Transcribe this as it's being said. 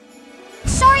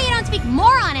speak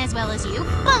moron as well as you,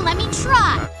 but let me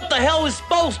try. What the hell is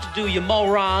supposed to do, you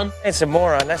moron? It's a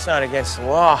moron. That's not against the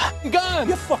law. Gun!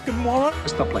 You fucking moron!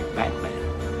 Stuff like Batman.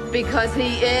 Because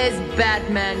he is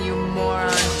Batman, you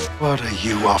moron. What are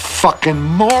you, a fucking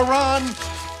moron?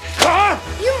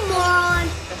 You moron.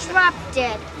 Drop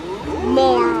dead.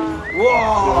 Moron.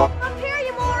 Whoa! Up here,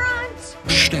 you morons.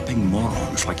 Stepping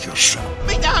morons like yourself.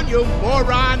 Me down, you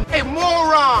moron! Hey,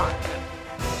 moron!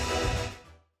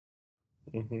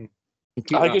 Mm-hmm.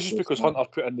 I think it's just because Hunter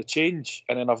put in the change,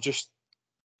 and then I've just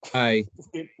went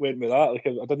with that. Like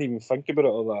I didn't even think about it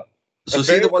like that. So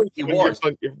see the one you watched.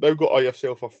 You've now got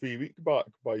yourself a free week back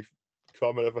by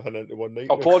cramming everything into one night.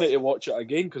 I'll want to watch it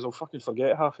again because I'll fucking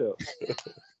forget half of it.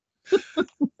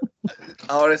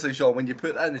 Honestly, Sean, when you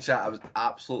put that in the chat, I was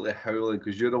absolutely howling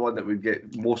because you're the one that would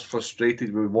get most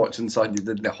frustrated with watching something you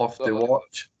didn't have to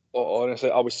watch.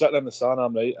 Honestly, I was sitting in the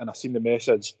Sanam, right, and I seen the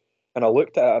message, and I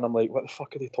looked at it, and I'm like, "What the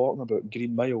fuck are they talking about?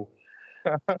 Green Mile?"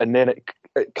 And then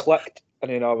it clicked, and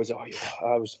then I was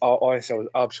honestly, I was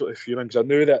absolutely fuming because I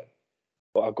knew that.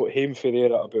 But I got home from there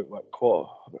at about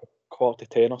quarter to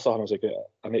 10 or something. I was like,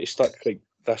 I need to stick like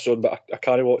this on, but I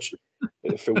can't watch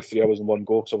the full 3 hours in one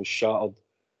go because I was shattered.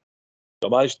 I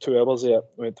managed 2 hours there,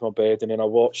 went to my bed, and then I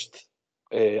watched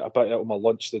a bit of my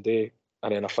lunch today,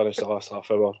 and then I finished the last half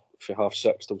hour from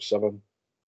 6:30 till 7.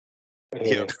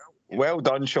 Yeah. Well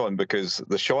done, Sean, because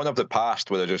the Sean of the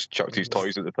past would have just chucked his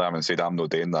toys at the time and said, I'm not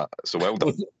doing that. So well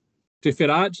done. To be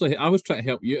fair, I was trying to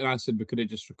help you, and I said we could have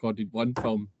just recorded one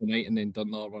film tonight and then done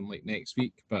another one like next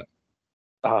week. But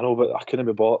I know, but I couldn't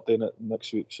be bought doing it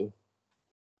next week. So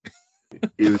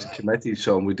he was committed,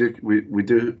 Sean. We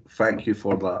do thank you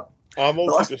for that. I'm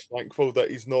also just thankful that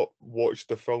he's not watched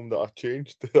the film that I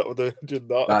changed. That would have done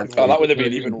that. That would have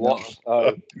been even worse.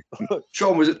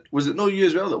 Sean, was it not you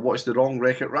as well that watched the wrong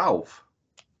Wreck-It Ralph?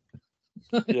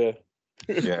 Yeah.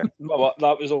 Yeah.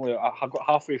 That was only I got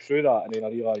halfway through that, and then I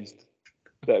realised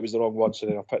that it was the wrong one, so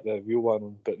then I picked the real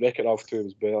one. But Wreck-It Ralph 2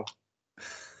 was better.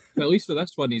 But at least for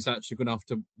this one, he's actually going to have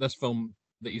to. This film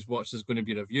that he's watched is going to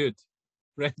be reviewed.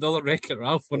 The other Wreck-It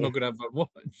Ralph, we're not going to have a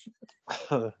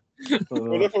watch.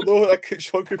 We'll never know.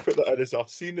 Sean could put that in as a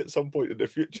scene at some point in the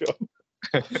future.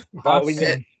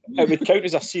 It would count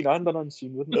as a scene and an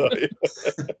unseen, wouldn't it?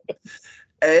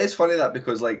 It is funny that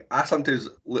because like I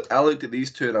looked at these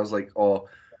two and I was like, oh,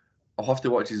 I'll have to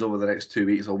watch these over the next 2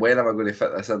 weeks. Or when am I going to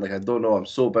fit this in? Like I don't know. I'm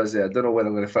so busy. I don't know when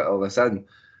I'm going to fit all this in.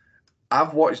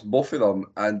 I've watched both of them,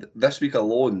 and this week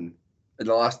alone, in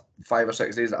the last 5 or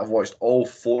 6 days, I've watched all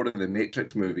 4 of the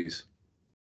Matrix movies.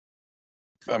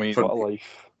 I mean, what a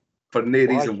life. For no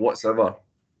reason whatsoever.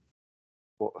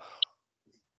 What?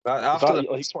 After the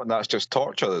first one, that's just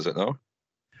torture, is it, no?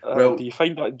 Well, do you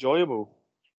find that enjoyable?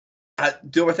 Do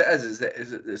you know what it is?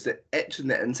 It's the itch in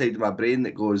the inside of my brain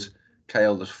that goes,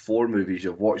 Kyle, there's 4 movies.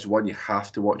 You've watched one, you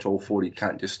have to watch all 4. You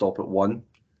can't just stop at one.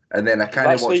 And then I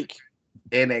can't watch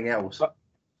anything else.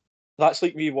 That's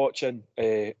like me watching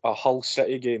a Hull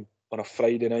City game on a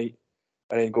Friday night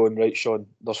and then going, right, Sean,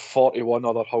 there's 41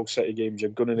 other Hull City games.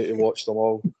 You're going to need to watch them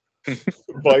all.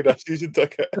 Buy that season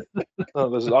ticket. No,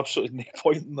 there's absolutely no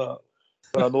point in that.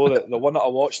 But I know that the one that I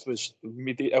watched was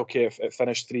okay. It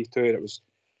finished 3-2, and it was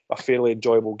a fairly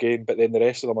enjoyable game. But then the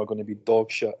rest of them are going to be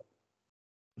dog shit.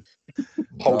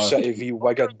 Hull City v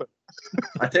Wigan.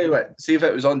 I tell you what, see if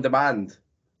it was on demand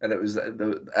and it was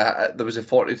there was a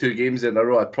 42 games in a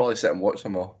row, I'd probably sit and watch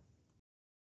them all.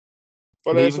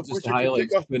 But I suppose you could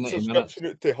take a subscription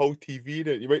out to Hull TV,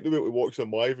 and you might not be able to watch them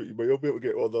live, but you might be able to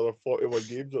get all the other 41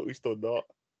 games at least on that.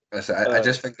 Listen, I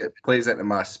just think it plays into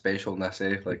my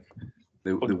specialness, like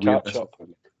the catch up.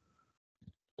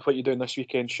 What are you doing this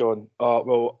weekend, Sean?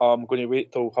 Well, I'm going to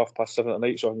wait till 7:30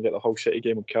 tonight so I can get the Hull City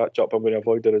game and catch up. I'm going to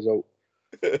avoid the result.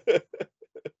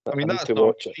 I mean, that's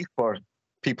not cheap for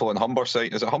people in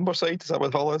Humberside. Is it Humberside? Is that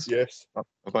what Hull is? Yes.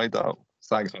 I've made that up.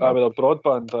 Thanks. With their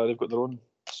broadband, they've got their own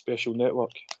special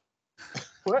network.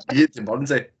 You to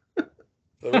Burnsy.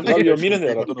 You're meaning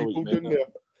there? I don't know what you mean.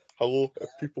 Hello,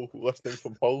 people listening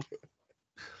from Hull.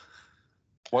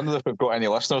 Wonder if we've got any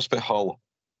listeners for Hull.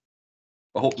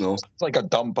 I hope no. It's like a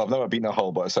dump. I've never been to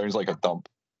Hull, but it sounds like a dump.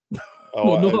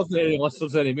 Not if any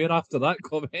listeners anymore after that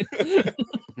comment.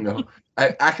 No.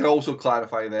 I can also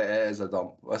clarify that it is a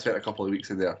dump. I spent a couple of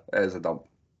weeks in there. It is a dump.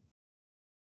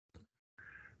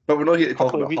 But we're not here to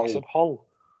talk about Hull.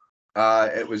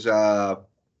 It was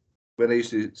when I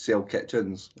used to sell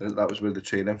kitchens. That was where the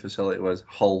training facility was.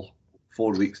 Hull.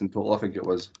 4 weeks in total, I think it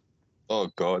was. Oh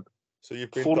God! So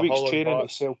you've been 4 to weeks Hull training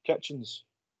to sell kitchens.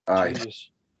 Aye. Do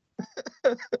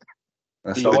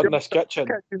you want this kitchen?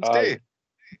 Aye.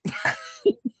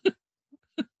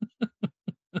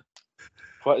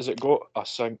 What has it got? A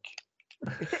sink,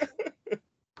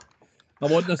 I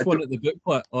want this one at the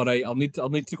booklet. All right, I'll need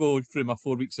to go through my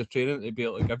 4 weeks of training to be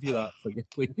able to give you that for you,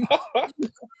 please.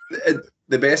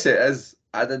 The best it is,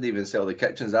 I didn't even sell the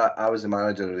kitchens. I was the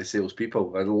manager of the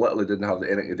salespeople. I literally didn't have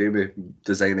anything to do with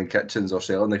designing kitchens or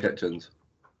selling the kitchens.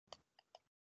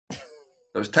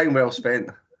 It was time well spent.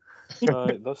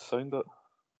 It does sound it.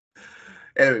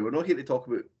 Anyway, we're not here to talk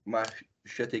about my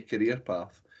shitty career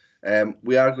path.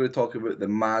 We are going to talk about the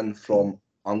man from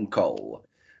U.N.C.L.E.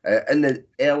 In the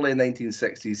early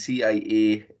 1960s,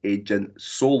 CIA agent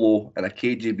Solo and a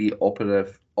KGB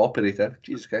operative,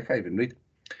 Jesus, I can't even read,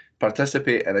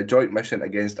 participate in a joint mission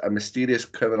against a mysterious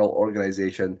criminal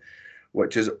organization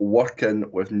which is working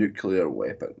with nuclear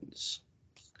weapons.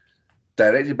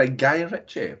 Directed by Guy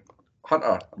Ritchie.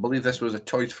 Hunter, I believe this was a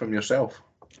choice from yourself.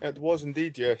 It was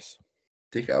indeed, yes.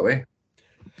 Take it away.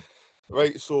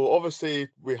 Right, so obviously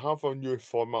we have a new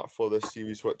format for this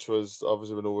series, which was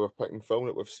obviously we were picking film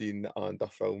that we've seen and a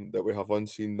film that we have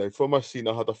unseen. Now, from my scene,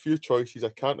 I had a few choices. I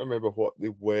can't remember what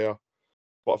they were,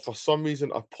 but for some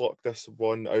reason, I plucked this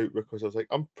one out because I was like,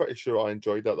 I'm pretty sure I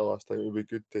enjoyed that the last time. It would be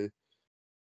good to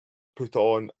put it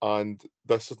on, and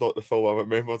this is not the film I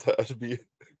remembered it as being.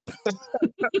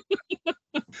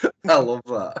 I love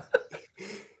that.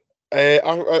 I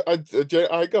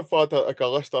think I've had a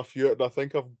list of a few, and I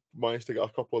think I've managed to get a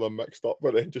couple of them mixed up,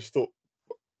 but then just thought,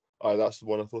 that's the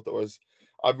one I thought it was.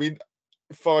 I mean,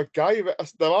 for a guy,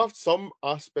 there are some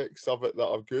aspects of it that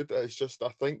are good. It's just, I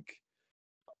think,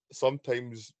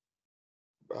 sometimes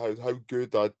how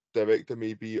good a director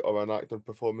may be or an acting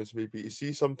performance may be. You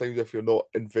see, sometimes if you're not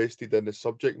invested in the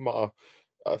subject matter,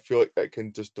 I feel like it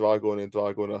can just drag on and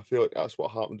drag on. I feel like that's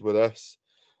what happened with this.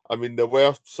 I mean, there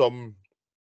were some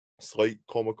slight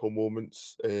comical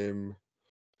moments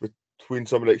between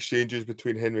some of the exchanges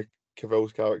between Henry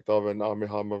Cavill's character and Armie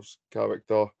Hammer's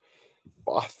character.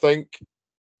 But I think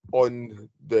on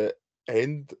the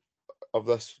end of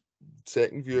this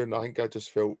second viewing, I think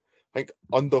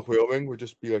underwhelming would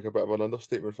just be like a bit of an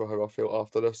understatement for how I felt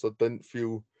after this. I didn't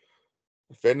feel,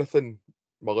 if anything,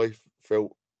 my life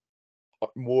felt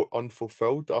more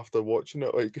unfulfilled after watching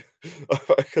it. Like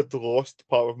I had lost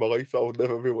part of my life that I would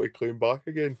never be able to claim back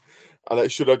again, and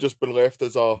it should have just been left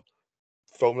as a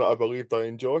film that I believed I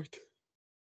enjoyed.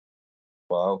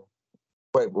 Wow.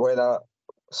 Wait, when I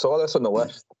saw this on the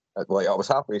list, I was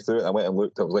halfway through it and I went and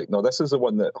looked. I was like, no, this is the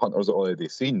one that Hunter's already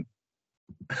seen.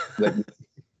 And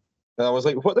I was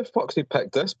like, what the fuck's he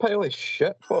picked this pile of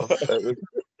shit for? It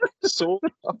was so,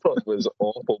 I thought it was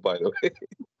awful, by the way.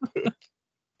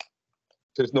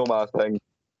 Just no my thing.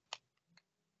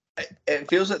 It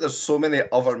feels like there's so many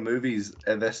other movies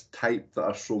of this type that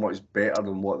are so much better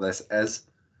than what this is.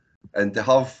 And to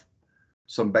have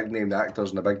some big name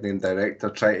actors and a big name director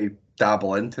try to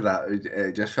dabble into that,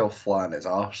 it just fell flat on its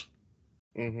arse.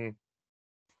 Mm-hmm.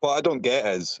 What I don't get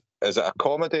is it a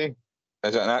comedy?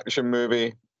 Is it an action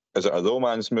movie? Is it a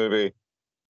romance movie?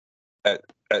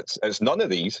 It's none of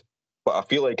these, but I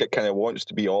feel like it kind of wants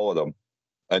to be all of them.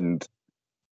 And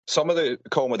some of the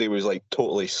comedy was like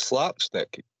totally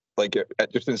slapstick. Like it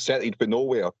just inserted from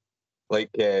nowhere. Like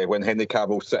when Henry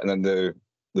Cavill's sitting in the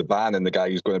van and the guy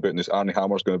who's going about in this, Armie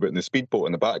Hammer's going about in the speedboat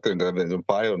in the background and everything's on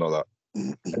fire and all that.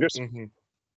 It just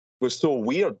was so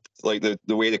weird. Like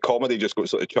the way the comedy just got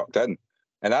sort of chucked in.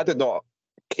 And I did not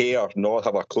care nor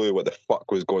have a clue what the fuck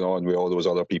was going on with all those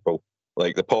other people.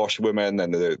 Like the posh woman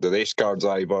and the race car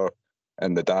driver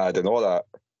and the dad and all that.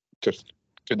 Just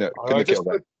couldn't care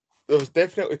that. There was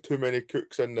definitely too many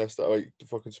cooks in this that like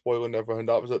fucking spoiling everything.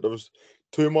 That was it. There was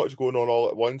too much going on all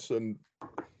at once, and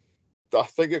I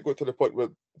think it got to the point where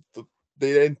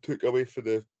they then took away for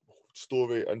the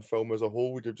story and film as a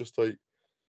whole. You're just like,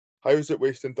 how is it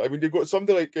wasting time? I mean, you've got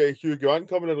somebody like Hugh Grant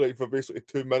coming in like for basically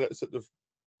 2 minutes at the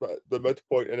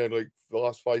midpoint, and then like the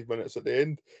last 5 minutes at the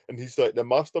end, and he's like the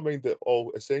mastermind at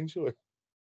all essentially.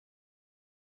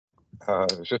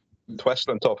 It's just twist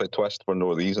on top of twist for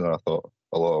no reason. I thought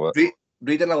a lot of it.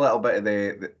 Reading a little bit of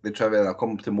the trivia, and I'll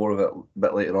come to more of it a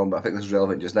bit later on, but I think this is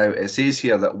relevant just now. It says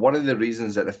here that one of the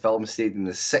reasons that the film stayed in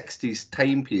the 60s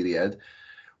time period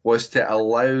was to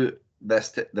allow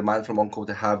the man from U.N.C.L.E.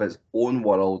 to have its own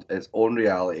world, its own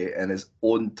reality, and its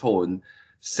own tone,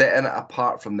 setting it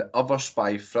apart from the other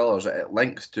spy thrillers that it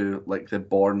links to, like the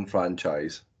Bourne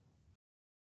franchise.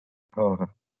 Oh.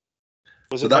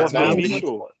 Was it that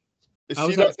show? You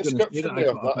see that description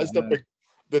there? That is the big.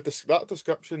 That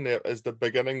description there is the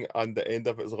beginning and the end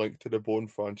of it is linked to the Bourne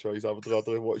franchise. I would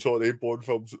rather watch all the Bourne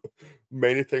films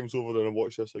many times over than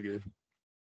watch this again.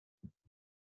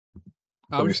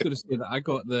 I was going to say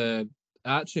that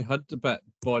I actually had a bit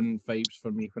Bond vibes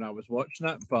for me when I was watching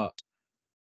it, but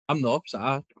I'm the opposite.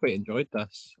 I quite enjoyed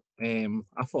this.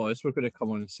 I thought us were going to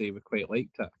come on and say we quite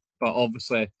liked it, but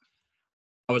obviously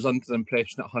I was under the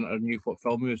impression that Hunter knew what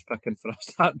film he was picking for us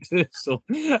that too. So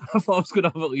I thought I was going to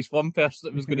have at least one person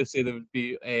that was going to say there would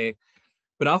be.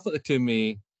 But I thought the two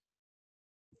may.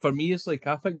 For me, it's like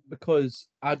I think because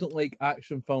I don't like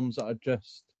action films that are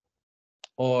just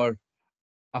or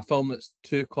a film that's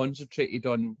too concentrated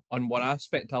on one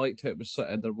aspect. I liked how it was sort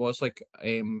of there was like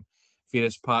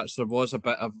various parts. There was a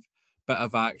bit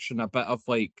of action, a bit of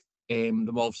like them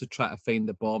obviously trying to find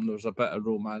the bomb. There was a bit of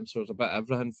romance. There was a bit of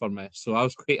everything for me. So I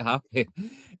was quite happy.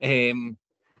 And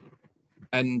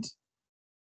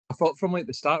I thought from like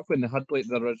the start when they had like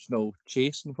the original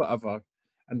chase and whatever,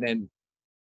 and then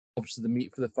obviously the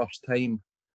meet for the first time,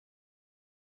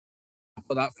 I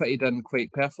thought that fitted in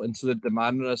quite perfectly. And so the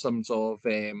mannerisms of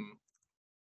Henry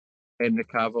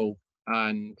Cavill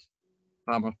and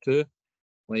Hammer 2,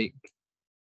 like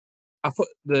I thought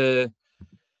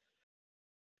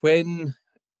when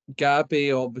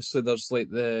Gabby, obviously there's like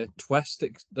the twist.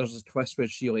 There's a twist where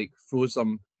she like froze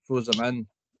him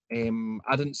in.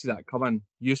 I didn't see that coming.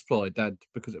 You probably did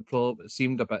because it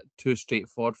seemed a bit too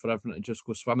straightforward for everyone to just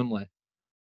go swimmingly.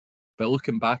 But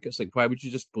looking back, it's like, why would you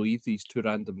just believe these two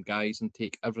random guys and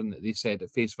take everything that they said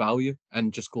at face value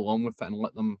and just go along with it and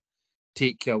let them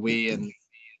take you away? And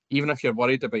even if you're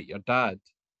worried about your dad,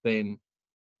 then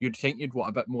you'd think you'd want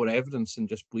a bit more evidence than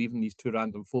just believing these two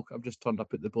random folk that have just turned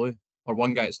up at the Blue. Or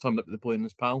one guy that's turned up at the Blue and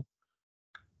his pal.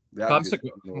 So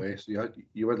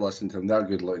you would listen to him. They're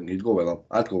good looking. You'd go with them.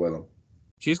 I'd go with them.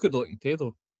 She's good looking too,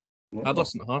 though. No. I'd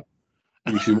listen to her.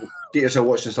 You should get yourself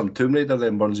watching some Tomb Raider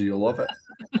then, Burnsy. You'll love it.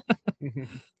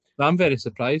 I'm very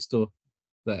surprised, though,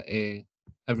 that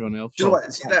everyone else... Do you know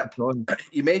what? See that?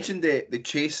 You mentioned the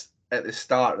chase at the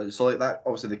start. So like that,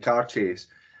 obviously the car chase.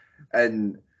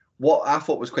 And what I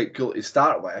thought was quite cool to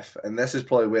start with, and this is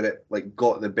probably where it like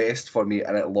got the best for me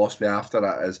and it lost me after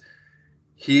that, is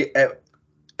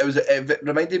it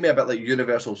reminded me a bit like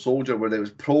Universal Soldier, where it was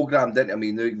programmed into him.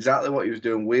 He knew exactly what he was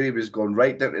doing, where he was going,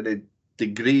 right down to the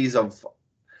degrees of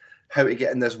how to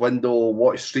get in this window,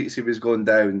 what streets he was going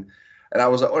down. And I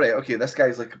was like, all right, okay, this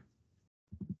guy's like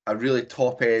a really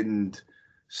top end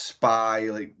spy,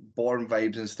 like Bourne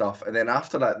vibes and stuff. And then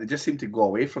after that, they just seemed to go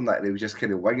away from that. And he was just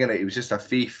kind of winging it. He was just a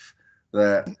thief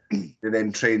that they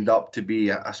then trained up to be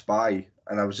a spy.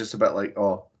 And I was just a bit like,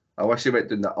 oh, I wish he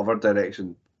went in the other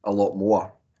direction a lot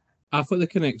more. I thought they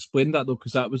kind of explained that though,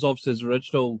 because that was obviously his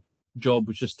original job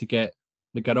was just to get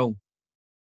the girl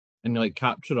and like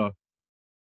capture her.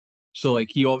 So like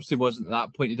he obviously wasn't at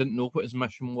that point. He didn't know what his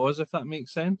mission was, if that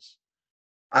makes sense.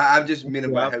 I'm just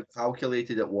meaning about how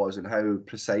calculated it was and how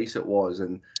precise it was,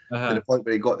 and to the point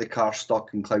where he got the car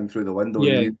stuck and climbed through the window and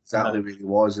knew exactly where he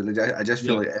was. And I just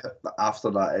feel like after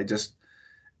that,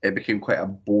 it became quite a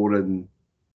boring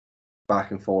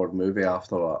back and forward movie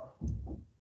after that.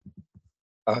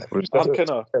 I'm kind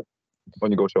of.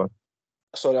 When you go, Sean.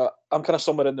 Sorry, I'm kind of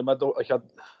somewhere in the middle. Like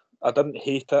I didn't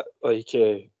hate it. Like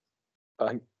I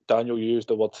think Daniel used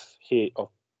the word hate or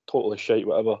totally shite,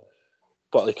 whatever.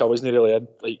 But like I wasn't really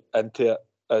into it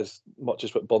as much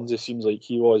as what Burnsy seems like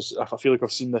he was. I feel like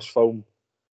I've seen this film.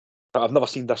 I've never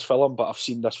seen this film, but I've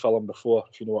seen this film before,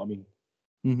 if you know what I mean.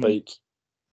 Mm-hmm. Like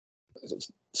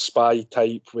it's spy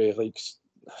type with like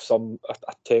some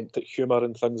attempt at humour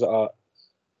and things like that.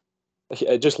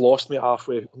 It just lost me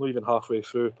halfway, not even halfway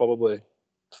through, probably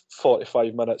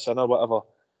 45 minutes in or whatever.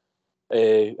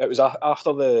 It was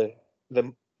after the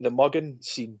mugging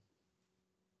scene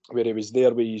where he was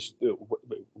there with his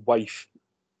wife,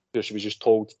 where she was just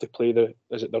told to play the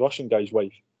Russian guy's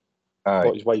wife?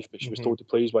 Not his wife, but she was told to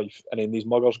play his wife. And then these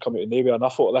muggers come out of nowhere, and I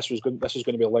thought this was going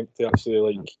to be linked to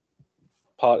actually like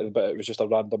part of the bit. It was just a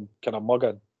random kind of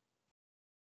mugging.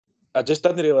 I just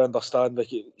didn't really understand. Like,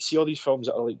 see all these films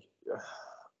that are like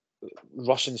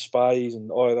Russian spies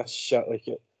and all this shit. Like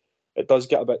it does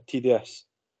get a bit tedious.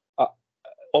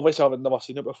 Obviously, I've never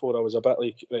seen it before. I was a bit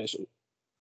like,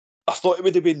 I thought it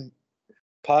would have been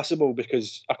passable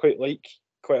because I quite like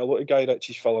quite a lot of Guy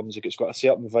Ritchie's films. Like, it's got a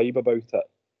certain vibe about it.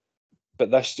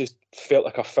 But this just felt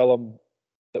like a film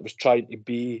that was trying to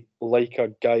be like a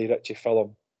Guy Ritchie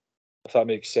film, if that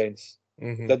makes sense.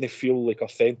 Mm-hmm. Didn't feel like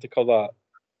authentic or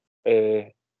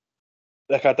that.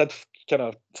 Like I did kind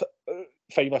of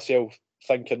find myself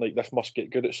thinking like this must get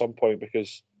good at some point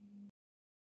because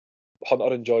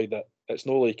Hunter enjoyed it. It's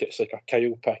not like it's like a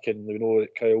Kyle pick and we know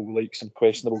that Kyle likes some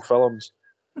questionable films.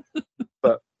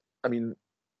 But I mean,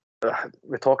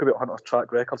 we talk about Hunter's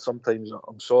track record sometimes.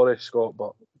 I'm sorry, Scott,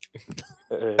 but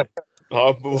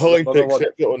I'm willing to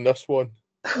accept it on this one.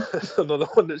 Another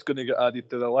one that's going to get added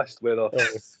to the list, whether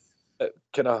it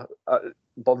kind of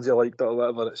Burnsy liked it or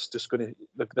whatever. It's just going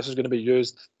to. This is going to be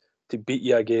used to beat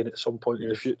you again at some point in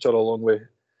the future, along with.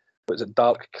 Was it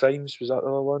Dark Crimes? Was that the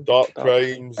other one? Dark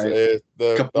Crimes. The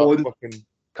Capone. that fucking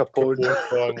Capone.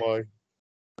 song, like.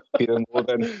 Fear and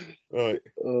Loathing. Right.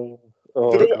 Oh,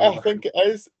 Do you know what I think it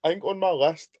is? I think on my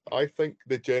list, I think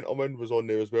The Gentleman was on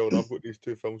there as well, and I've got these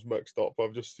two films mixed up.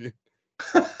 I've just seen.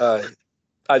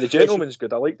 The Gentleman's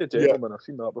good. I like The Gentleman. I've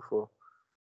seen that before.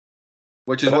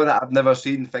 Which is one that I've never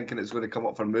seen, thinking it's going to come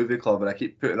up for Movie Club, and I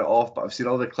keep putting it off. But I've seen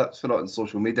all the clips for it on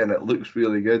social media, and it looks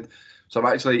really good. So I'm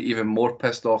actually even more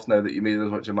pissed off now that you made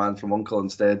us watch A Man from U.N.C.L.E.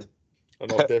 instead.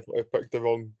 And I've definitely picked the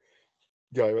wrong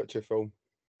Guy Ritchie film.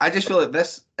 I just feel like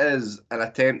this is an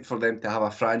attempt for them to have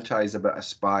a franchise about a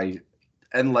spy,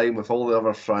 in line with all the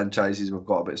other franchises we've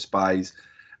got about spies,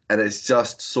 and it's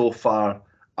just so far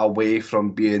away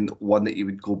from being one that you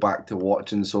would go back to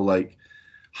watching. So like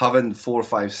having 4,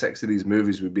 5, 6 of these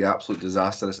movies would be absolute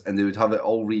disastrous, and they would have it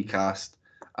all recast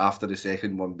after the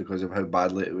second one because of how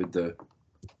badly it would do.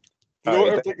 You know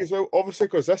what I think as well? Obviously,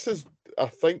 because this is, I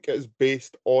think it's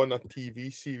based on a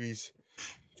TV series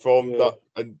from that,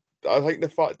 and I think the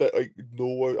fact that like no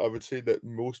one, I would say that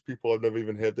most people have never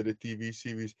even heard of the TV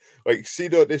series. Like, see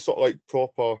that they sort of like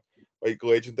proper, like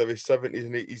legendary 70s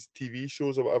and 80s TV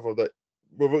shows or whatever that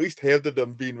we've at least heard of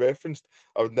them being referenced.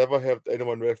 I've never heard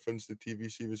anyone reference the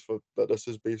TV series for that this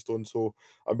is based on. So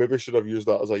I maybe should have used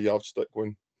that as a yardstick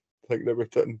when thinking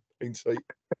about it in hindsight.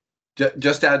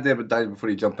 Just to add there, Dan, before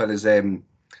you jump in, is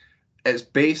it's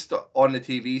based on the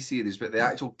TV series, but the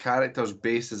actual character's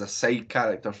based as a side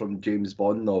character from James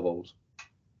Bond novels.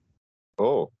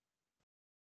 Oh.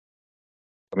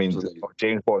 I mean,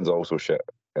 James Bond's also shit.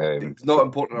 It's not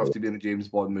important enough to be in a James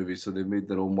Bond movie, so they made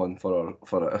their own one for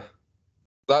it.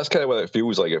 That's kind of what it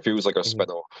feels like. It feels like a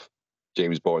spin-off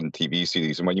James Bond TV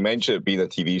series. And when you mentioned it being a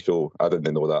TV show, I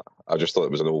didn't know that. I just thought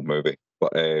it was an old movie.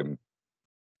 But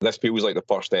this feels like the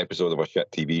first episode of a shit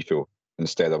TV show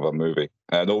instead of a movie.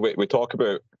 I know we talk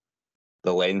about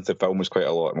the length of films quite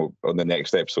a lot, and on the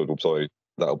next episode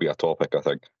that'll be a topic, I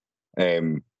think.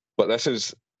 But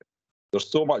there's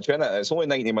so much in it. It's only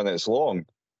 90 minutes long.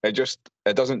 It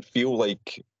doesn't feel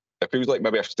like, it feels like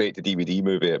maybe a straight to DVD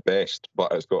movie at best,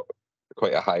 but it's got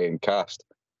quite a high end cast.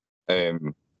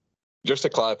 Just to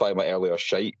clarify my earlier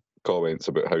shite comments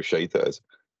about how shite it is,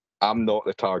 I'm not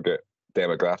the target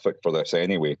demographic for this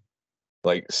anyway.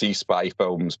 Like, see spy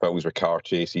films with car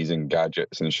chases and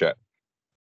gadgets and shit.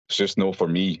 It's just no for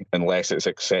me unless it's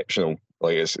exceptional.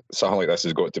 Like, it's something like this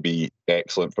has got to be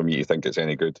excellent for me to think it's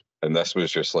any good. And this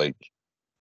was just like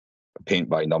paint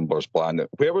by numbers plan.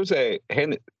 Where was Henry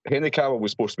Cavill was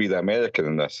supposed to be the American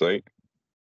in this, right?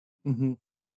 Mm-hmm.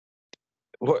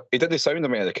 What, he didn't sound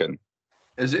American.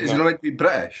 Is he not like to be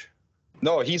British?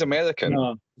 No, he's American.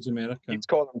 No, he's American. He's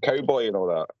calling him cowboy and all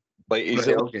that. Like, he's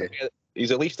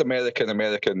the least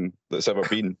American that's ever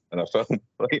been in a film.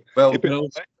 Like, well,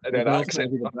 and then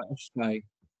accent. The British guy.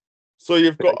 So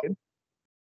you've got,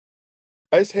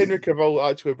 is Henry Cavill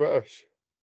actually British?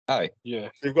 Aye. Yeah.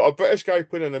 So you've got a British guy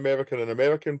playing an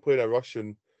American playing a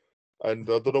Russian, and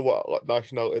I don't know what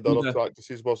nationality the other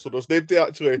practices were. So there's nobody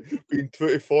actually being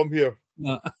true to form here.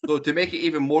 So to make it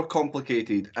even more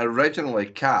complicated, originally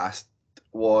cast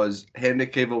was Henry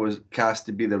Cavill was cast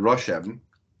to be the Russian,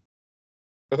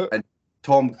 and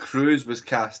Tom Cruise was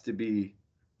cast to be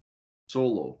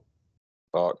Solo.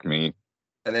 Fuck me.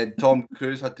 And then Tom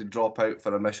Cruise had to drop out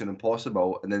for a Mission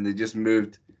Impossible, and then they just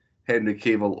moved Henry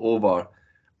Cavill over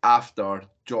after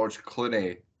George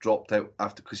Clooney dropped out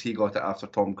because he got it after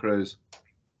Tom Cruise.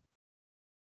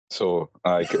 So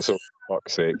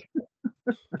fuck's sake.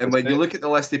 And when you look at the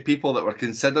list of people that were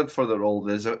considered for the role,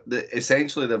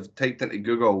 essentially they've typed into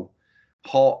Google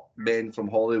hot men from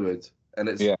Hollywood, and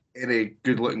it's any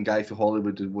good-looking guy from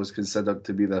Hollywood was considered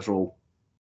to be this role.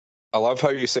 I love how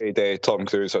you said Tom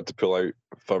Cruise had to pull out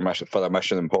for a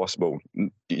Mission Impossible.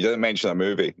 You didn't mention a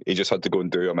movie. He just had to go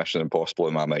and do a Mission Impossible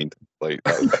in my mind. Like,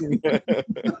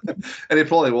 and he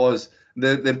probably was.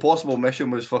 The Impossible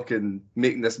mission was fucking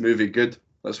making this movie good.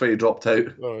 That's why he dropped out.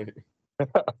 Oh,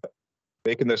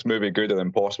 making this movie good, an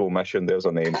impossible mission. There's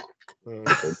a name.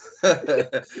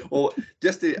 Well,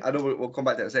 I know we'll come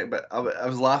back to it in a second, but I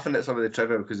was laughing at some of the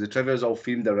trivia because the trivia is all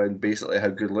themed around basically how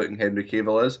good looking Henry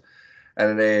Cavill is.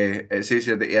 And it says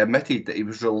here that he admitted that he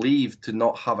was relieved to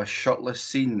not have a shirtless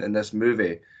scene in this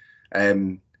movie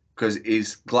because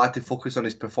he's glad to focus on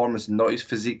his performance, not his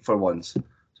physique for once.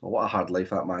 So what a hard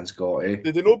life that man's got, eh?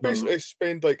 Did they not basically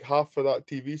spend like half of that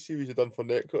TV series he done for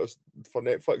Netflix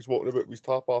walking about with his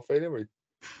top off anyway?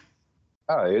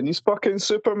 Aye, and he's fucking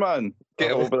Superman.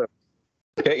 Get over it.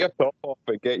 Get your top off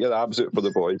and get your abs out for the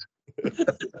boys.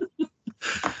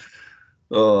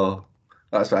 Oh,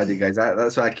 that's what I do, guys.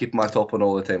 That's why I keep my top on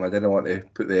all the time. I didn't want to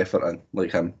put the effort in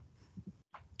like him.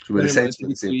 So we're essentially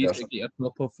the same person. Get your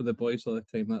top off for the boys all the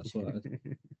time. That's what it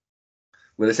is.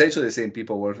 We're essentially the same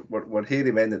people. We're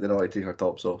hairy men that don't know how to take our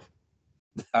tops off.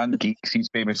 And geeks. He's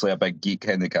famously a big geek,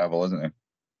 Henry Cavill, isn't he?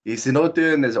 He's not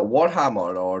doing, is it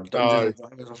Warhammer or Dungeons and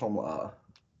Dragons or something like that?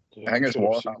 I think it's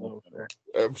Warhammer.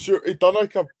 I'm sure he done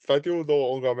like a video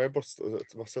though. I remember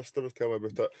my sister was telling me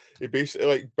about it. He basically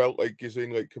like built like his own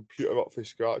like computer up from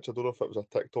scratch. I don't know if it was a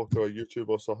TikTok or a YouTube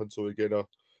or something. So he kind of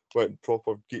went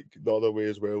proper geek the other way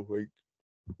as well. Like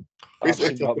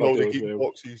basically taking all the geek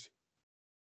boxes.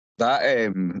 That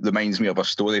reminds me of a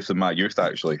story from my youth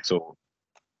actually. So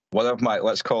one of my,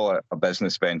 let's call it a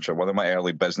business venture. One of my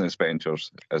early business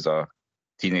ventures as a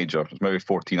teenager, maybe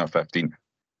 14 or 15.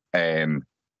 And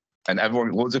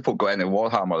loads of folk got into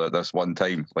Warhammer at this one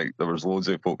time. Like there was loads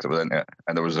of folk that were into it,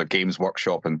 and there was a games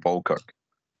workshop in Falkirk.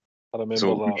 I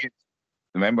remember that.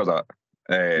 Remember that?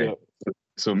 Yeah.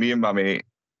 So me and my mate,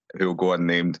 who will go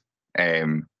unnamed,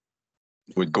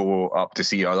 would go up to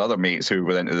see our other mates who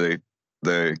were into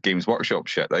the games workshop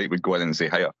shit. Right, we'd go in and say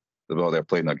hiya. They were all there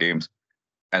playing their games,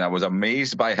 and I was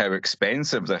amazed by how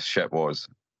expensive this shit was.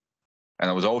 And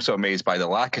I was also amazed by the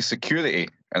lack of security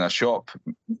in a shop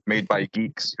made by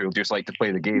geeks who just like to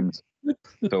play the games.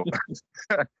 So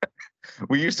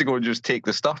we used to go and just take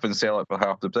the stuff and sell it for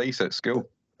half the price at school.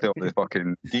 Till the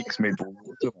fucking geeks made loads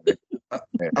of money.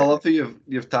 I love how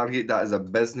you've targeted that as a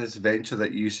business venture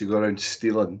that you used to go around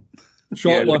stealing.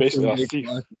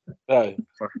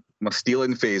 My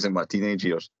stealing phase in my teenage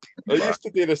years. I used to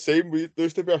do the same. There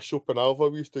used to be a shop in Alva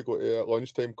we used to go to at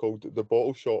lunchtime called the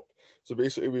Bottle Shop. So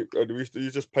basically, we used to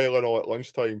just pile in all at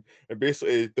lunchtime, and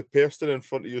basically the person in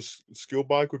front of your school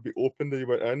bag would be opened and you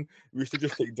went in. We used to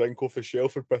just take drink off the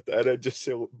shelf and put it in and just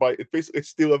sell it. Basically,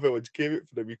 steal everyone's came out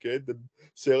for the weekend and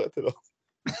sell it to them.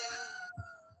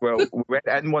 Well, we went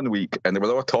in one week and they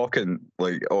were all talking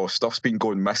like, "Oh, stuff's been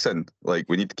going missing. Like,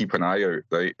 we need to keep an eye out,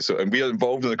 right?" So, and we are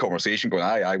involved in the conversation, going,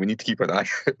 "Aye, we need to keep an eye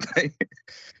out." Right?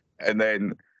 And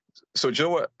then, so do you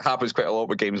know what happens quite a lot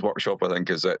with Games Workshop? I think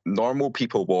is that normal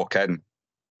people walk in,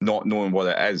 not knowing what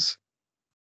it is,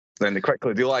 then they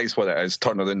quickly realise what it is,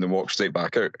 turn around and walk straight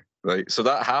back out. Right? So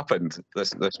that happened.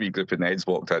 This wee group of Neds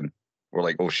walked in. We're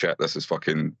like, "Oh shit, this is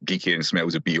fucking geeky and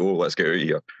smells of BO. Let's get out of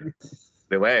here."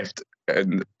 They left.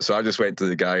 And so I just went to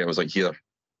the guy. I was like, "Here,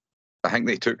 I think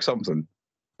they took something.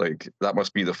 Like that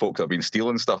must be the folk that have been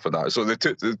stealing stuff and that." So they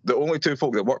took the only two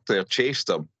folk that worked there chased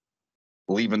them,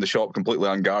 leaving the shop completely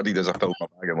unguarded as I filled my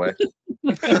bag and left.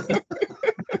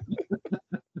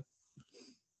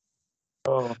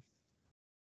 Oh.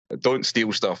 Don't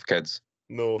steal stuff, kids.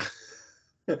 No.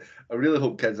 I really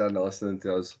hope kids aren't listening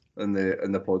to us in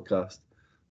the podcast.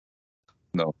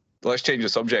 No. Let's change the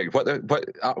subject. What did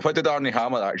Arnie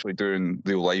Hammer actually do in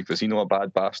real life? Is he not a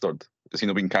bad bastard? Has he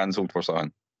not been cancelled for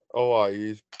something? Oh, aye,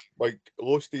 he's like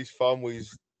lost his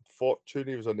family's fortune.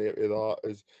 He was an heir to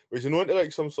that. Was he not into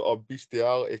like some sort of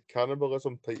bestiality,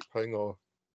 cannibalism type thing, or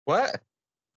what?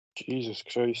 Jesus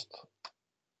Christ!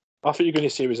 I thought you were going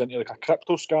to say he was into like a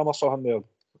crypto scam or something there.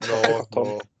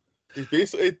 No. He's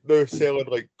basically now selling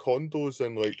like condos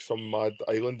in like some mad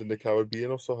island in the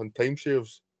Caribbean or something.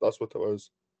 Timeshares. That's what it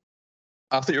was.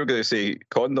 I thought you were going to say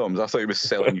condoms. I thought he was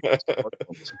selling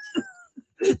condoms.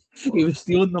 He was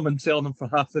stealing them and selling them for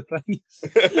half the price.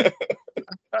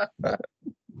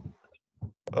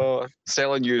 Oh,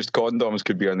 selling used condoms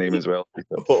could be a name as well.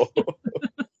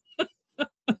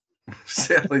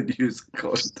 Selling used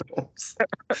condoms.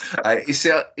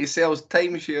 He sells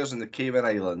timeshares in the Cayman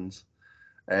Islands.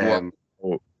 Yeah,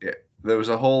 there was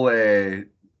a whole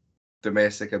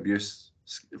domestic abuse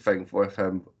thing with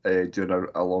him during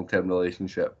a long-term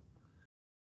relationship.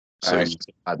 So he's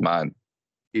a bad man.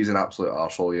 He's an absolute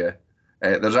arsehole, yeah.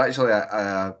 There's actually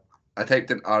I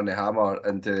typed in Arnie Hammer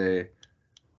into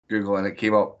Google and it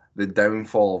came up the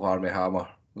downfall of Arnie Hammer. I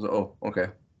was like, oh, okay.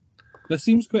 This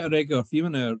seems quite a regular theme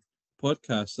in our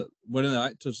podcast that one of the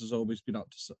actors has always been up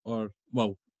to, I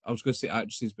was going to say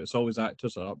actresses, but it's always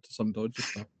actors that are up to some dodgy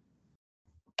stuff.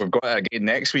 We've got it again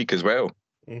next week as well.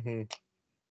 Mm-hmm.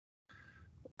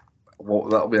 Well,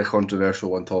 that'll be a controversial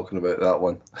one talking about that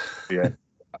one. Yeah.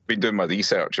 I've been doing my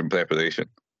research in preparation.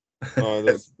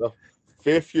 There's a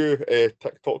fair few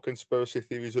TikTok conspiracy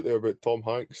theories out there about Tom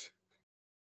Hanks.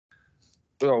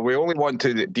 Well, we only want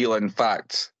to deal in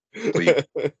facts, please.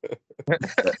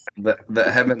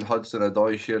 that him and Hudson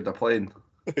Odoi shared a plane.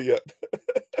 Yeah.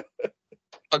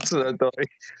 Hudson Odoi.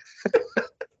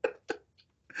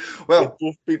 Well, they've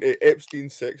both been to Epstein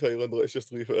Sex Island. Let's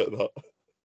just leave it at that.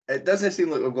 it doesn't seem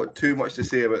like we've got too much to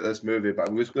say about this movie, but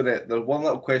I'm just gonna. There's one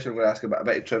little question I'm gonna ask about a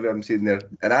bit of trivia I'm seeing there,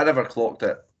 and I never clocked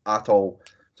it at all.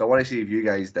 So I want to see if you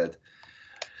guys did.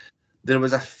 There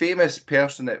was a famous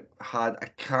person that had a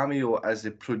cameo as the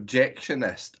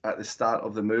projectionist at the start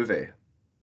of the movie.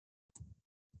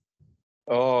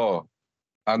 Oh,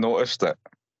 I noticed it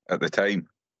at the time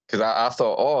because I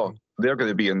thought, oh, they're going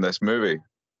to be in this movie,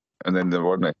 and then they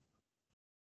weren't.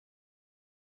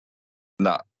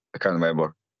 Nah, I can't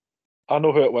remember. I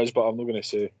know who it was, but I'm not going to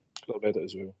say because I read it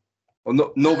as well.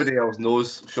 Well, nobody else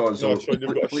knows, Sean. So No, Sean,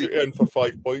 you've got to shoot in for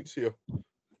 5 points here.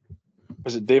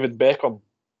 Was it David Beckham?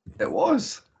 It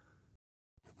was.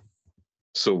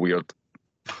 So weird.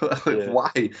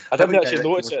 Why? I didn't actually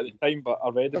notice it at the time, but I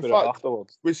read about it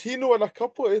afterwards. Was he knowing a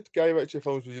couple of Guy Ritchie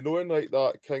films? Was he knowing like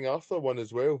that King Arthur one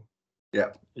as well?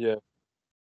 Yeah. Yeah.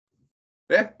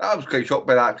 Yeah, I was quite shocked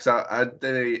by that because I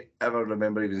didn't ever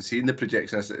remember even seeing the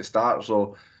projectionist at the start.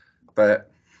 So,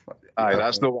 but aye,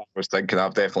 that's not what I was thinking.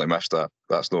 I've definitely missed that.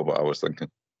 That's not what I was thinking.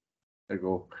 There you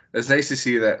go. It's nice to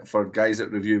see that for guys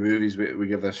that review movies, we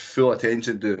give this full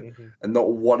attention to, and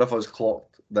not one of us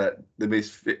clocked that the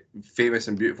most famous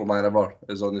and beautiful man ever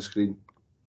is on the screen.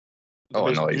 The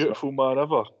most beautiful man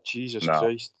ever. Jesus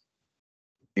Christ.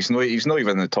 He's not even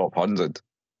in the top 100.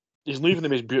 He's not even the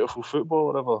most beautiful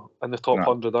footballer ever in the top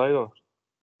 100 either.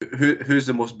 Who's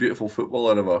the most beautiful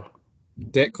footballer ever?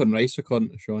 Declan Rice,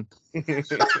 according to Sean.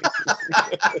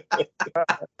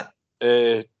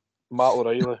 Matt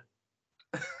O'Reilly.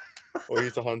 Oh,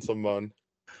 he's a handsome man.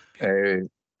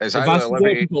 Is The vast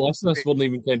majority of people listening to this wouldn't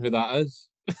even ken who that is.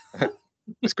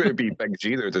 It's going to be Big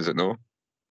G though, does it no?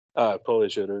 Probably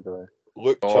should have.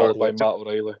 Luke followed by Matt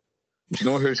O'Reilly. Do you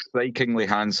know who's strikingly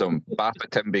handsome?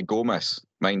 Bafétimbi Gomis.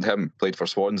 Mind him, played for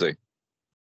Swansea.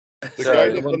 The guy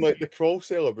that done like the crawl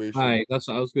celebration. Aye, that's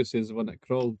what I was going to say, is the one that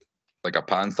crawled. Like a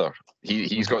panther.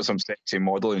 He's got some sexy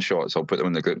modelling shots. I'll put them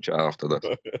in the group chat after this.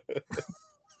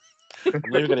 I'm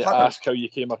not even going to ask how you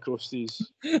came across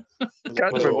these. Was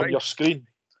it on your screen?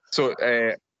 So,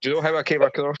 do you know how I came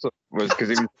across it? Was because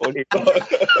he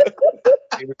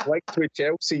was linked to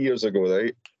Chelsea years ago,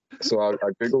 right? So I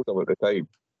googled him at the time,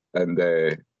 and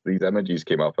these images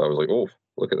came up. I was like, "Oh,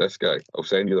 look at this guy!" I'll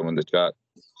send you them in the chat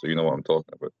so you know what I'm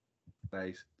talking about.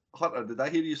 Nice. Hunter, did I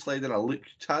hear you slide in a Luke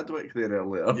Chadwick there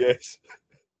earlier? Yes.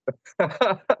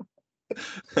 Well,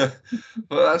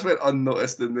 that's went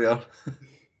unnoticed in there.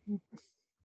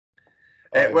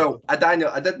 Well, Daniel,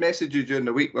 I did message you during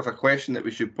the week with a question that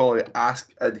we should probably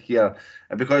ask in here,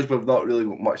 and because we've not really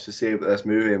got much to say about this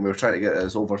movie, and we were trying to get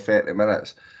this over 30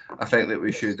 minutes, I think that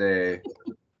we should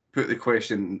put the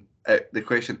question out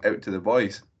to the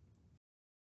boys.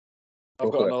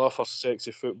 I've got another for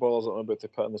sexy footballers that I'm about to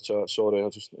put in the chat. Sorry, I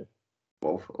just knew.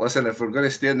 Well, listen, if we're going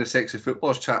to stay in the sexy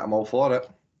footballers chat, I'm all for it.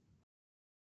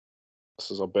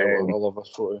 This is a better one. I love this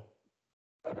photo.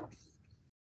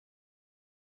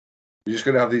 You're just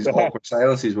going to have these awkward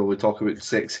silences while we talk about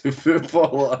sexy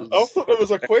footballers. I thought there was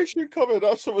a question coming.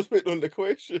 That's what was waiting on the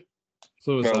question.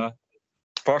 So was that.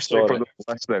 First thing for the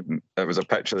listening, it was a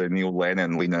picture of Neil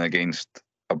Lennon leaning against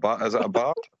a bar. Is it a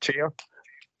bar chair?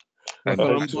 And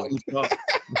a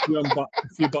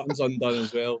few buttons undone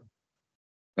as well.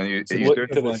 And he's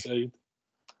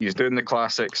doing the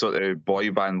classic sort of boy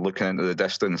band looking into the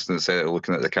distance instead of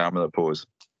looking at the camera pose.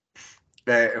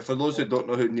 For those who don't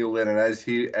know who Neil Lennon is,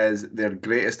 he is their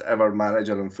greatest ever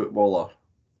manager and footballer.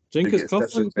 Do you think his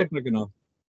cufflinks are big enough?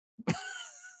 Do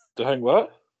you think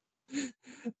what?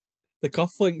 The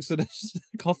cufflinks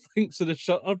of the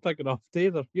shirt are big enough,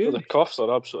 Dave. They're huge. The cuffs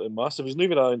are absolutely massive. He's not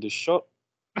even around his shirt.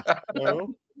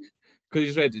 No. Because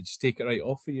he's ready to just take it right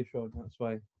off of you, Sean. That's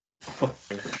why.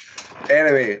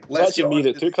 Anyway, let's get me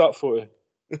that took that photo.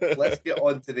 Let's get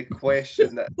on to the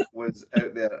question that was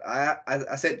out there.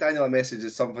 I sent Daniel a message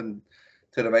as something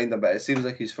to remind him, but it seems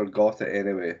like he's forgot it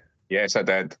anyway. Yes, I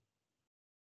did.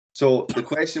 So the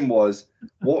question was,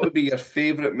 what would be your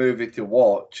favourite movie to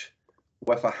watch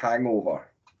with a hangover?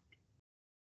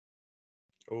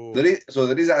 Oh. So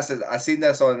the reason I seen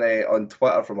this on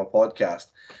Twitter from a podcast,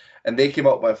 and they came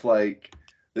up with like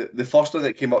the first one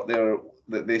that came up there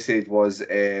that they said was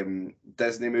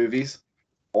Disney movies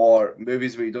or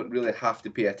movies where you don't really have to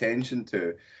pay attention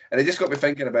to, and it just got me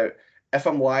thinking about if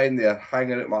I'm lying there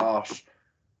hanging out my arse,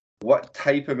 what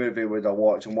type of movie would I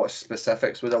watch and what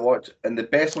specifics would I watch? And the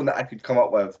best one that I could come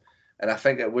up with, and I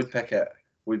think I would pick it,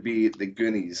 would be The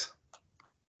Goonies.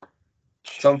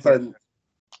 Something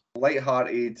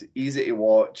light-hearted, easy to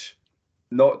watch,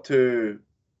 not too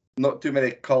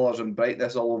many colours and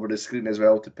brightness all over the screen as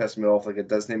well to piss me off like a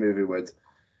Disney movie would.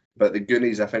 But The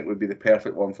Goonies, I think, would be the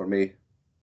perfect one for me.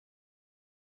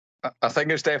 I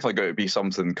think it's definitely got to be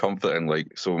something comforting,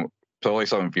 like so. Probably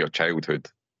something for your childhood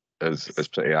is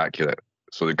pretty accurate.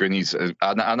 So the Goonies,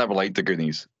 I never liked the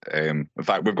Goonies. In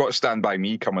fact, we've got Stand By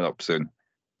Me coming up soon.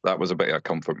 That was a bit of a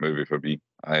comfort movie for me.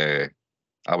 I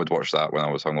would watch that when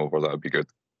I was hungover. That would be good.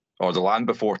 Or The Land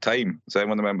Before Time. Does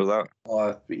anyone remember that?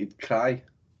 Oh, but you'd cry.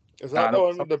 Is that the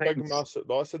one with the big massive?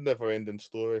 That's a never-ending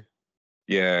story.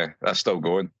 Yeah, that's still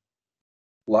going.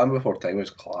 Land Before Time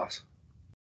was class.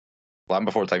 Land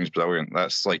Before Time is brilliant.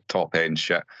 That's like top end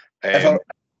shit. When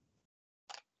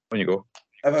you go.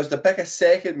 If I was to pick a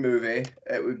second movie,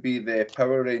 it would be the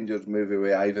Power Rangers movie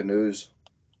with Ivan Ooze.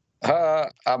 I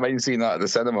might have seen that at the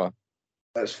cinema.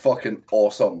 It's fucking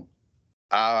awesome.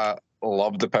 I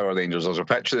love the Power Rangers. There's a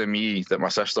picture of me that my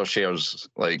sister shares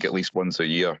like at least once a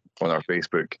year on our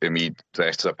Facebook of me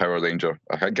dressed as a Power Ranger.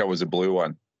 I think I was the blue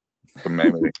one from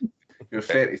memory. You're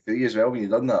 33 as well when you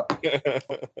done that.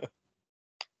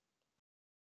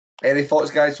 Any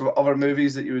thoughts, guys, from other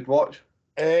movies that you would watch?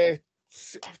 I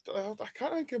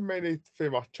can't think of many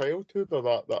from my childhood or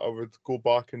that I would go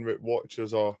back and watch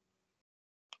as a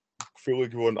fully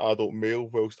grown adult male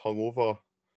whilst hungover.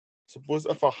 Suppose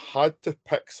if I had to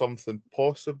pick something,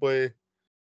 possibly.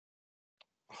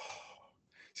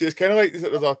 See, it's kind of like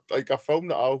there's a film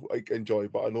that I'll enjoy,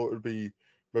 but I know it would be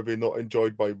maybe not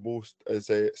enjoyed by most.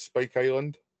 Is Spike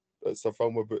Island. It's a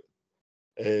film about.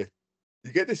 You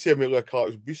get to see Emilia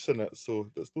Clarke's Beast in it,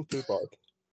 so it's not too bad.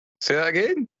 Say that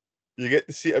again. You get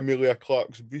to see Emilia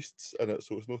Clarke's Beasts in it,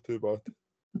 so it's not too bad.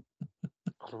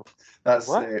 That's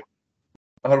what?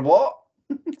 Her what?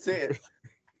 Say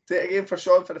it again for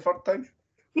Sean for the third time.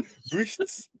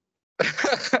 Beasts.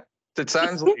 To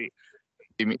translate,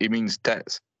 he means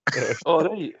tits. Oh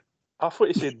right. I thought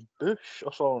he said bush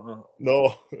or something.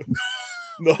 No.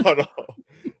 No.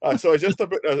 So it's just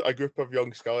about a group of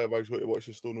young scallywags going to watch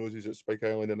the Stone Roses at Spike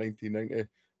Island in 1990.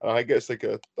 And I think it's like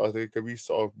a wee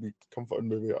sort of wee comforting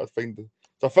movie. I find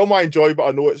it's a film I enjoy, but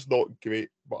I know it's not great,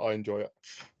 but I enjoy it.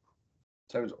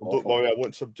 Sounds Don't awful. worry, I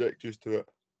won't subject you to it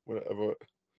whenever.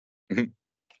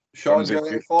 Sean, do you have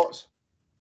any thoughts?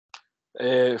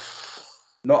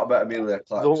 Not about Emilia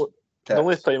Clarke. The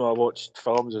only time I watched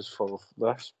films is for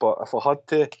this, but if I had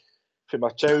to, for my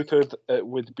childhood, it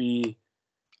would be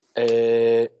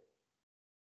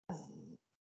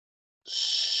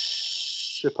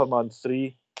Superman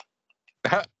 3.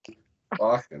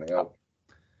 Fucking hell.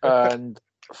 And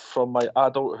from my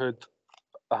adulthood,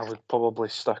 I would probably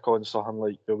stick on something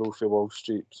like The Wolf of Wall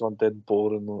Street. So I'm dead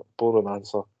boring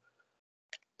answer.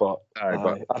 But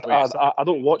I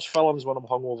don't watch films when I'm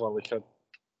hungover. Like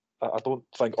I don't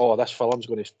think, oh, this film's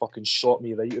going to fucking sort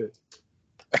me right out.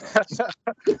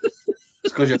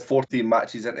 It's because you're 14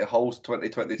 matches into Hull's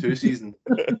 2022 season.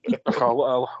 a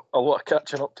lot of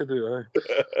catching up to do.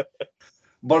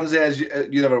 Burnsy, as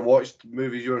you never watched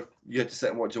movies, you had to sit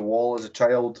and watch The Wall as a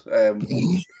child.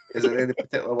 Is there any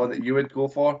particular one that you would go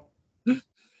for? The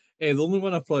only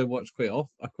one I probably watched quite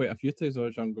a few times when I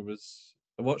was younger was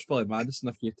I watched Billy Madison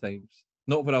a few times.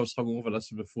 Not when I was hungover.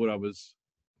 This was before I was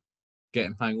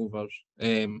getting hangovers.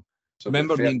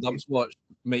 Remember me and Dubs watched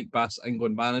Mike Bass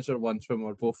England Manager once when we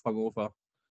were both hungover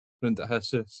round at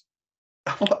his house.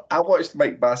 I watched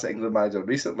Mike Bass England Manager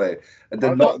recently and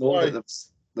did not know that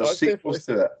there's sequels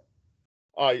to it.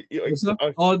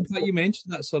 Oh, in fact, you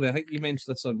mentioned that. Sorry, I think you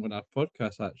mentioned this on one of our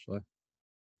podcasts actually.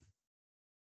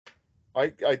 I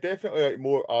definitely like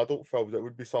more adult films. It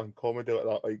would be something comedy like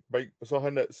that, like Mike,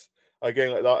 something that's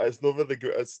again like that. It's never the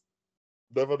greatest,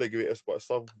 but it's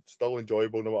still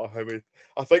enjoyable no matter how many.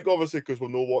 I think obviously because we're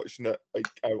not watching it like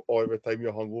every time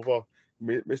you're hungover.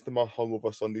 Most of my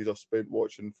hungover Sundays are spent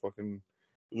watching fucking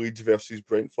Leeds versus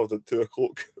Brentford at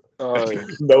 2:00.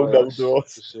 No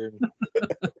draws.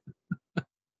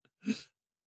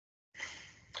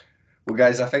 Well,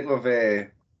 guys, I think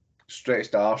we've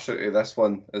stretched the arse out of this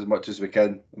one as much as we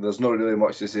can. There's not really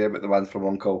much to say about The Man from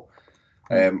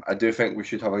U.N.C.L.E. I do think we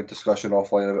should have a discussion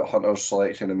offline about Hunter's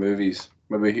selection of movies.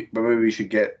 Maybe we should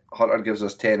get Hunter gives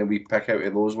us 10 and we pick out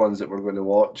of those ones that we're going to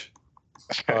watch.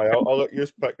 I'll let you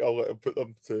pick. I'll let him put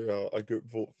them to a group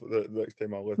vote for the next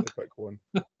time. I'll let him pick one.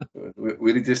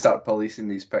 We need to start policing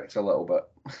these picks a little bit.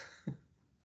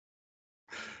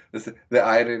 The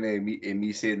irony in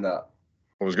me saying that.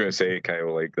 I was going to say,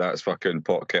 Kyle, like that's fucking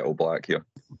pot kettle black here.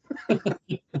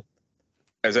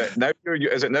 Is it now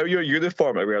your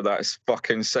uniform to wear that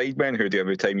fucking Sidemen hoodie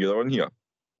every time you're on here?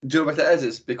 Do you know what it is?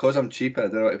 It's because I'm cheap and I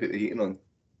don't know how to put the heating on.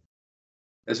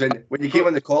 It's when you came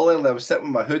on the call earlier, I was sitting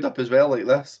with my hood up as well, like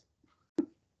this.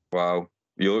 Wow,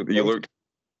 you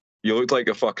looked like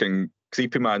a fucking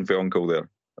creepy man for uncle there,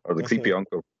 or the creepy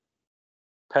uncle.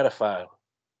 Pedophile.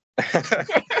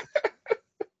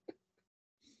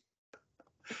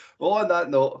 Well, on that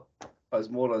note, as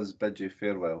morons bid you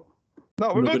farewell.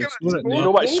 No, we're not going to score it, score. mate. You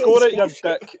know what? Score it, you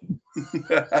dick.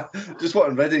 Just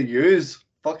wanting rid of yous.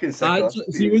 Fucking sick of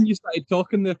Actually, see, when you started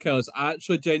talking there, Kells, I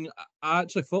actually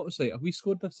thought it was like, have we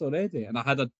scored this already? And I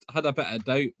had a bit of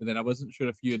doubt, but then I wasn't sure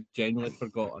if you had genuinely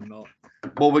forgot or not.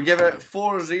 Well, we give it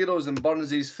 4 zeros and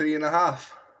Burnsy's 3.5.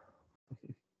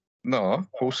 No,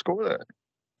 we'll score it.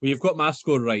 Well, you've got my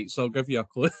score right, so I'll give you a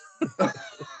clue.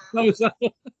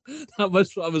 that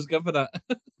was what I was giving it.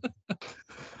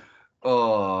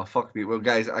 Oh, fuck me. Well,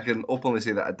 guys, I can openly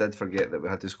say that I did forget that we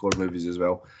had to score movies as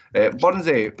well.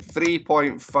 Burnsy,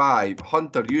 3.5.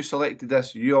 Hunter, you selected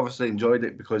this. You obviously enjoyed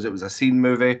it because it was a scene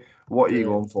movie. What are you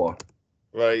going for?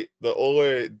 Right, the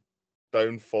only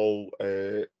downfall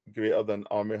greater than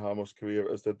Armie Hammer's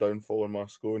career is the downfall in my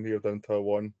scoring here down to a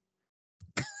 1.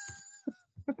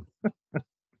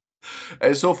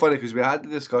 It's so funny because we had the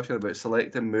discussion about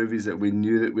selecting movies that we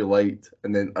knew that we liked,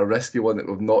 and then a risky one that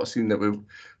we've not seen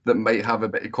that might have a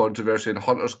bit of controversy. And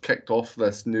Hunter's kicked off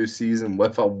this new season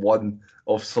with a 1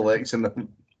 of selection.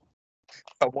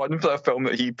 A 1 for a film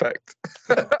that he picked.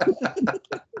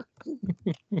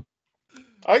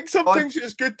 I think sometimes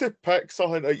it's good to pick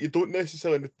something like you don't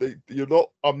necessarily.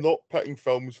 I'm not picking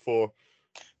films for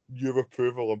your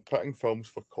approval. I'm picking films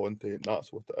for content.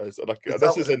 That's what it is. And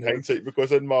this is in hindsight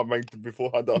because in my mind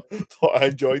beforehand I thought I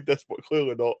enjoyed this, but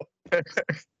clearly not.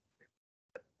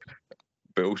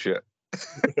 Bullshit.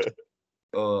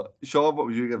 Sean, what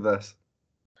would you give this?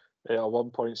 A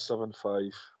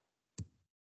 1.75.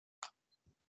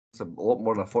 It's a lot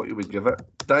more than I thought you would give it.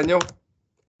 Daniel?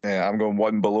 Yeah, I'm going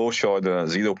 1 below Sean and a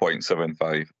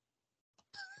 0.75.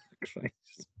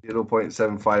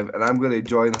 0.75, and I'm going to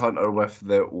join Hunter with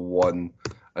the 1.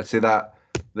 I'd say that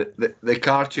the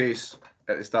car chase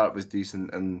at the start was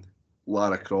decent, and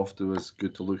Lara Croft was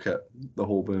good to look at the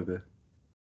whole movie.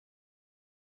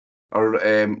 Our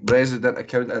resident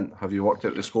accountant, have you worked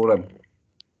out the scoring?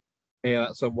 Yeah,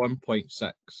 that's a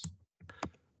 1.6.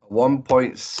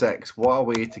 1.6. What a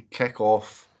way to kick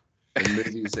off the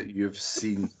movies that you've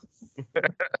seen.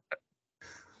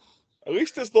 At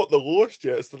least it's not the lowest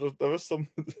yet, so there is some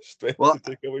strength to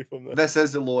take away from this. This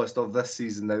is the lowest of this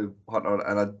season now, Hunter,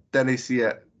 and I didn't see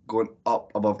it going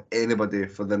up above anybody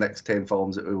for the next 10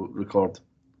 films that we record.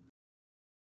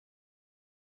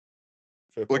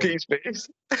 Look at his face.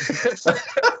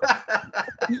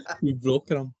 You've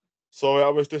broken him. Sorry, I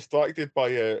was distracted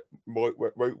by Wout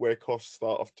Weghorst's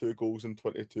start of 2 goals in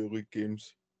 22 league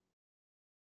games.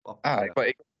 Aye,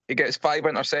 but he gets 5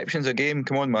 interceptions a game.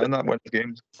 Come on, man, that wins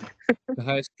games. The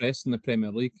highest press in the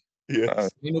Premier League.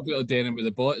 Yes. You know, better than him with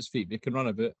the ball at his feet, but he can run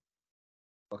a bit.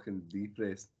 Fucking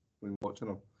depressed when watching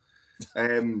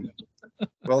him.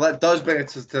 Well, that does bring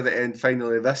us to the end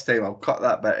finally. This time I'll cut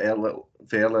that bit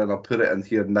early and I'll put it in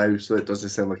here now so it doesn't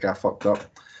sound like I fucked up.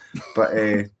 But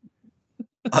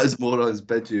as morons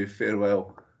bid you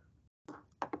farewell.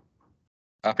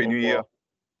 Happy New Year.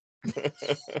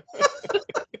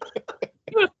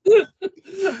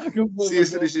 See,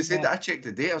 as soon as you said that, I checked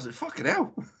the date. I was like, fucking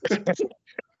hell. You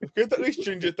could at least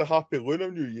change it to Happy Lunar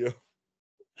New Year.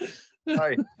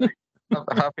 Hi.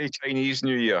 Happy Chinese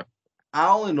New Year. I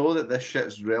only know that this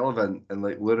shit's relevant and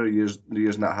like Lunar New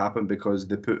Year's not happened because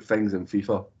they put things in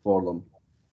FIFA for them.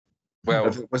 Well,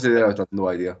 if it wasn't there, I'd have no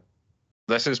idea.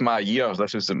 This is my year.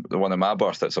 This is the one of my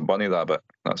birth. It's a bunny rabbit.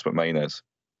 That's what mine is.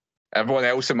 Everyone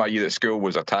else in my year at school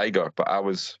was a tiger, but I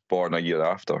was born a year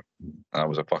after, and I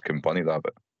was a fucking bunny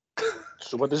rabbit.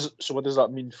 So what does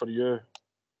that mean for you?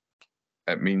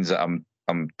 It means that I'm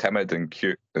timid and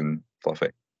cute and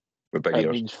fluffy with big It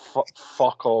ears. means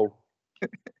fuck all.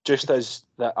 Just as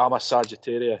that I'm a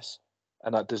Sagittarius,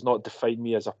 and that does not define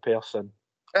me as a person.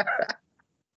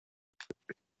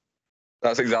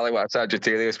 That's exactly what a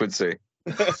Sagittarius would say.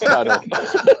 I know.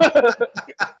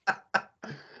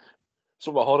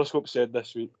 So my horoscope said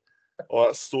this week. Oh,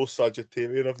 that's so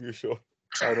Sagittarian of you, Sean.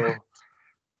 I know.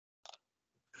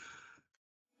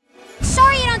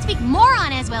 Sorry you don't speak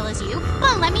moron as well as you,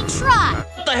 but let me try.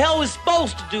 What the hell is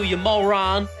supposed to do, you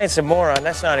moron? It's a moron.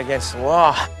 That's not against the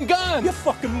law. God, you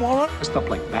fucking moron. Dressed up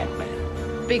like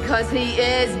Batman. Because he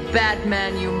is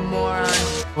Batman, you moron.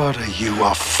 What are you,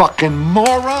 a fucking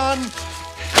moron?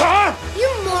 You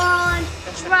moron.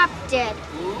 Drop dead.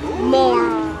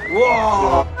 Moron.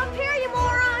 Whoa! Up here, you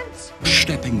morons.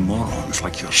 Stepping morons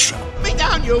like yourself. Me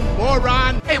down, you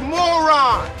moron! A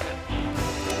moron!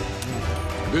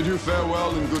 Bid you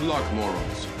farewell and good luck,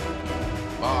 morons.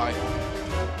 Bye.